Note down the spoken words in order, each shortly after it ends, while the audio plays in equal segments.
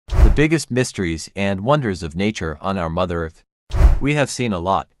biggest mysteries and wonders of nature on our Mother Earth. We have seen a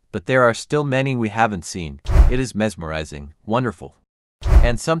lot, but there are still many we haven't seen. It is mesmerizing, wonderful,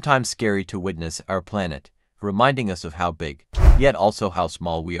 and sometimes scary to witness our planet, reminding us of how big, yet also how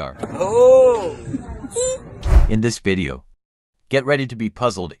small we are. In this video, get ready to be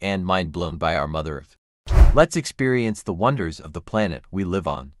puzzled and mind-blown by our Mother Earth. Let's experience the wonders of the planet we live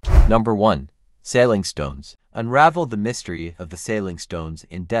on. Number 1. Sailing stones. Unravel the mystery of the sailing stones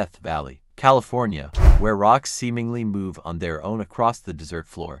in Death Valley, California, where rocks seemingly move on their own across the desert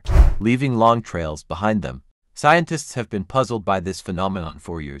floor, leaving long trails behind them. Scientists have been puzzled by this phenomenon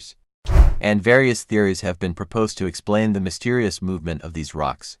for years, and various theories have been proposed to explain the mysterious movement of these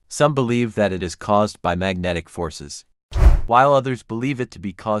rocks. Some believe that it is caused by magnetic forces, while others believe it to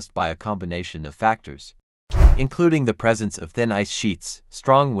be caused by a combination of factors, including the presence of thin ice sheets,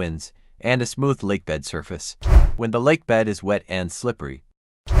 strong winds, and a smooth lakebed surface. When the lakebed is wet and slippery,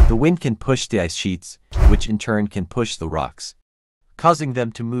 the wind can push the ice sheets, which in turn can push the rocks, causing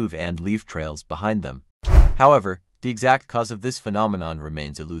them to move and leave trails behind them. However, the exact cause of this phenomenon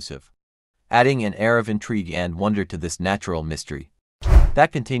remains elusive, adding an air of intrigue and wonder to this natural mystery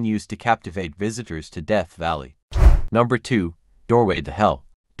that continues to captivate visitors to Death Valley. Number 2. Doorway to Hell.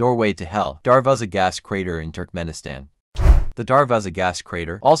 Doorway to Hell. Darvaza gas crater in Turkmenistan. The Darvaza gas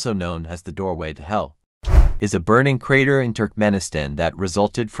crater, also known as the Doorway to Hell, is a burning crater in Turkmenistan that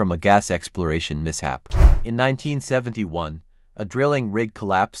resulted from a gas exploration mishap. In 1971, a drilling rig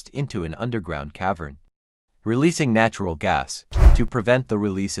collapsed into an underground cavern, releasing natural gas to prevent the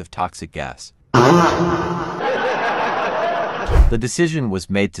release of toxic gas. The decision was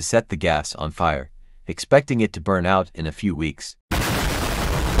made to set the gas on fire, expecting it to burn out in a few weeks.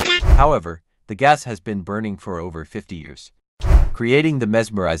 However, the gas has been burning for over 50 years, creating the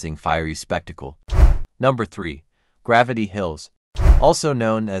mesmerizing fiery spectacle. Number 3. Gravity Hills, also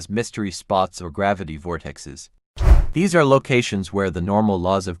known as mystery spots or gravity vortexes. These are locations where the normal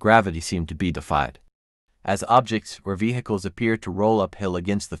laws of gravity seem to be defied, as objects or vehicles appear to roll uphill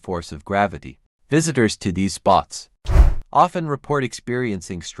against the force of gravity. Visitors to these spots often report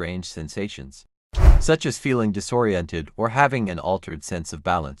experiencing strange sensations, such as feeling disoriented or having an altered sense of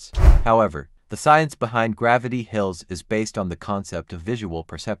balance. However, the science behind gravity hills is based on the concept of visual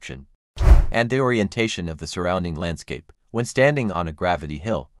perception and the orientation of the surrounding landscape. When standing on a gravity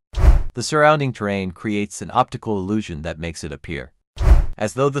hill, the surrounding terrain creates an optical illusion that makes it appear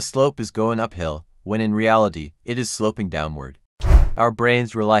as though the slope is going uphill, when in reality, it is sloping downward. Our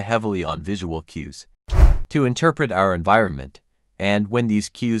brains rely heavily on visual cues to interpret our environment, and when these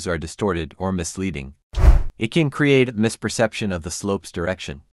cues are distorted or misleading, it can create a misperception of the slope's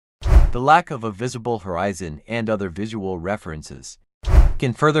direction. The lack of a visible horizon and other visual references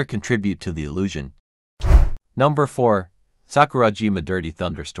can further contribute to the illusion. Number 4. Sakuraji dirty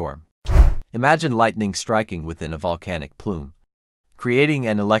thunderstorm. Imagine lightning striking within a volcanic plume, creating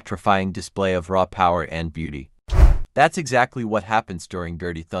an electrifying display of raw power and beauty. That's exactly what happens during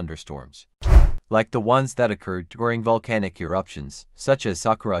dirty thunderstorms, like the ones that occur during volcanic eruptions, such as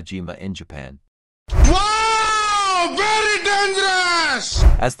Sakuraji in Japan. Wow! Very dangerous!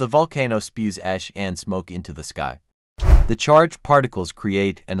 As the volcano spews ash and smoke into the sky, the charged particles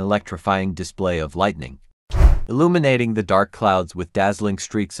create an electrifying display of lightning, illuminating the dark clouds with dazzling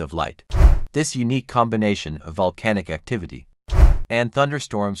streaks of light. This unique combination of volcanic activity and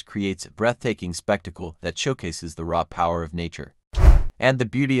thunderstorms creates a breathtaking spectacle that showcases the raw power of nature and the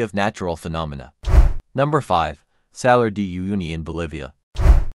beauty of natural phenomena. Number 5. Salar de Uyuni in Bolivia.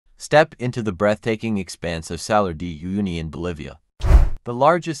 Step into the breathtaking expanse of Salar de Uyuni in Bolivia, the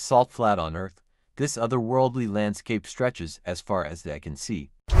largest salt flat on Earth. This otherworldly landscape stretches as far as the eye can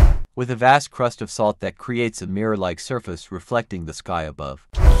see, with a vast crust of salt that creates a mirror-like surface reflecting the sky above.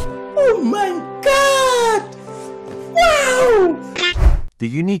 Oh my God! Wow! The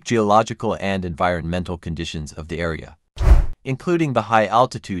unique geological and environmental conditions of the area, including the high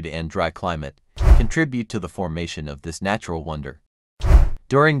altitude and dry climate, contribute to the formation of this natural wonder.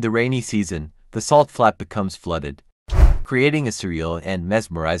 During the rainy season, the salt flat becomes flooded, creating a surreal and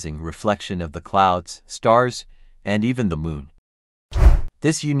mesmerizing reflection of the clouds, stars, and even the moon.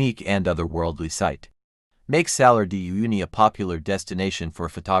 This unique and otherworldly sight makes Salar de Uyuni a popular destination for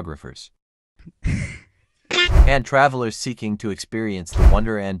photographers and travelers seeking to experience the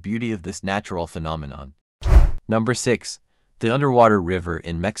wonder and beauty of this natural phenomenon. Number 6. The underwater river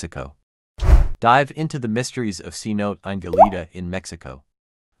in Mexico. Dive into the mysteries of Cenote Angelita in Mexico,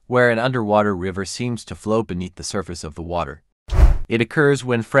 where an underwater river seems to flow beneath the surface of the water. It occurs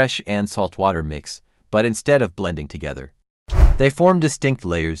when fresh and salt water mix, but instead of blending together, they form distinct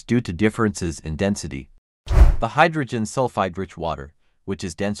layers due to differences in density. The hydrogen sulfide-rich water, which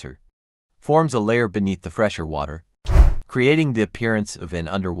is denser, forms a layer beneath the fresher water, creating the appearance of an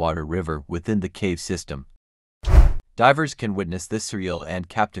underwater river within the cave system. Divers can witness this surreal and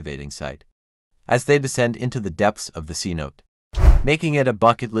captivating sight as they descend into the depths of the cenote, making it a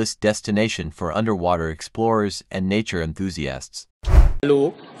bucket list destination for underwater explorers and nature enthusiasts.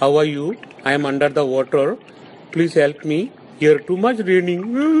 Hello, how are you? I am under the water. Please help me. Here too much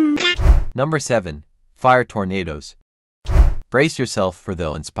raining. Number 7. Fire tornadoes. Brace yourself for the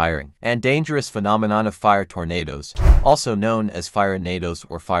inspiring and dangerous phenomenon of fire tornadoes, also known as firenadoes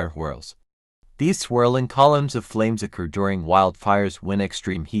or fire whirls. These swirling columns of flames occur during wildfires when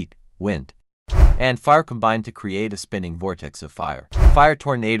extreme heat, wind, and fire combine to create a spinning vortex of fire. Fire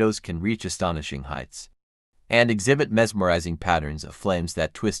tornadoes can reach astonishing heights and exhibit mesmerizing patterns of flames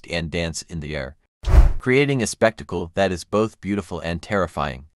that twist and dance in the air, creating a spectacle that is both beautiful and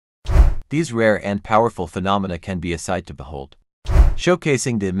terrifying. These rare and powerful phenomena can be a sight to behold,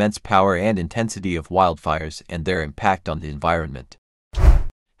 showcasing the immense power and intensity of wildfires and their impact on the environment.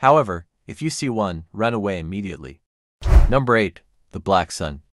 However, if you see one, run away immediately. Number 8. The Black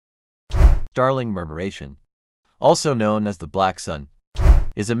Sun. Starling murmuration, also known as the Black Sun,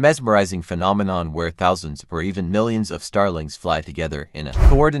 is a mesmerizing phenomenon where thousands or even millions of starlings fly together in a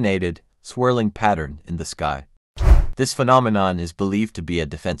coordinated, swirling pattern in the sky. This phenomenon is believed to be a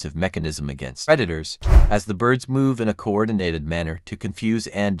defensive mechanism against predators, as the birds move in a coordinated manner to confuse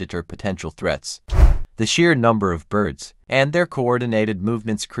and deter potential threats. The sheer number of birds and their coordinated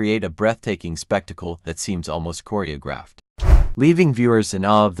movements create a breathtaking spectacle that seems almost choreographed, leaving viewers in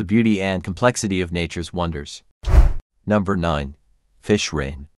awe of the beauty and complexity of nature's wonders. Number 9. Fish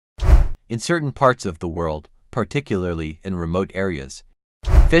rain. In certain parts of the world, particularly in remote areas,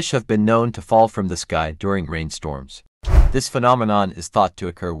 fish have been known to fall from the sky during rainstorms. This phenomenon is thought to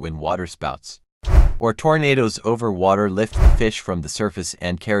occur when waterspouts or tornadoes over water lift the fish from the surface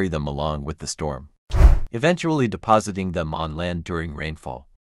and carry them along with the storm, eventually depositing them on land during rainfall.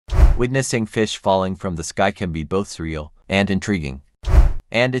 Witnessing fish falling from the sky can be both surreal and intriguing,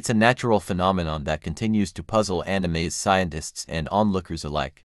 and it's a natural phenomenon that continues to puzzle and amaze scientists and onlookers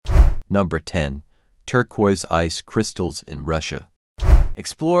alike. Number 10. Turquoise ice crystals in Russia.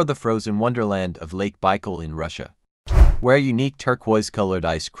 Explore the frozen wonderland of Lake Baikal in Russia, where unique turquoise-colored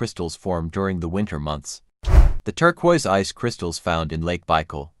ice crystals form during the winter months. The turquoise ice crystals found in Lake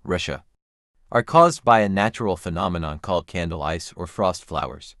Baikal, Russia, are caused by a natural phenomenon called candle ice or frost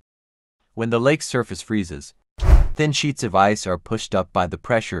flowers. When the lake's surface freezes, thin sheets of ice are pushed up by the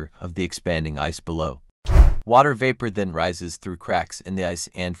pressure of the expanding ice below. Water vapor then rises through cracks in the ice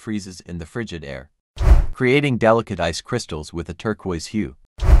and freezes in the frigid air, creating delicate ice crystals with a turquoise hue.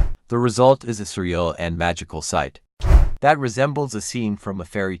 The result is a surreal and magical sight that resembles a scene from a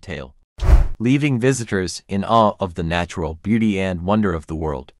fairy tale, leaving visitors in awe of the natural beauty and wonder of the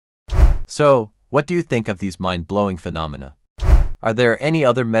world. So, what do you think of these mind-blowing phenomena? Are there any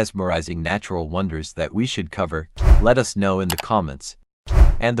other mesmerizing natural wonders that we should cover? Let us know in the comments.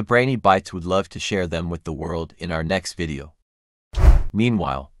 And the Brainy Bites would love to share them with the world in our next video.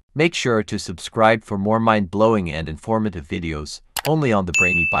 Meanwhile, make sure to subscribe for more mind-blowing and informative videos only on the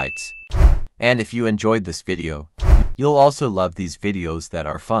Brainy Bites. And if you enjoyed this video, you'll also love these videos that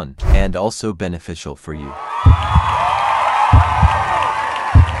are fun and also beneficial for you.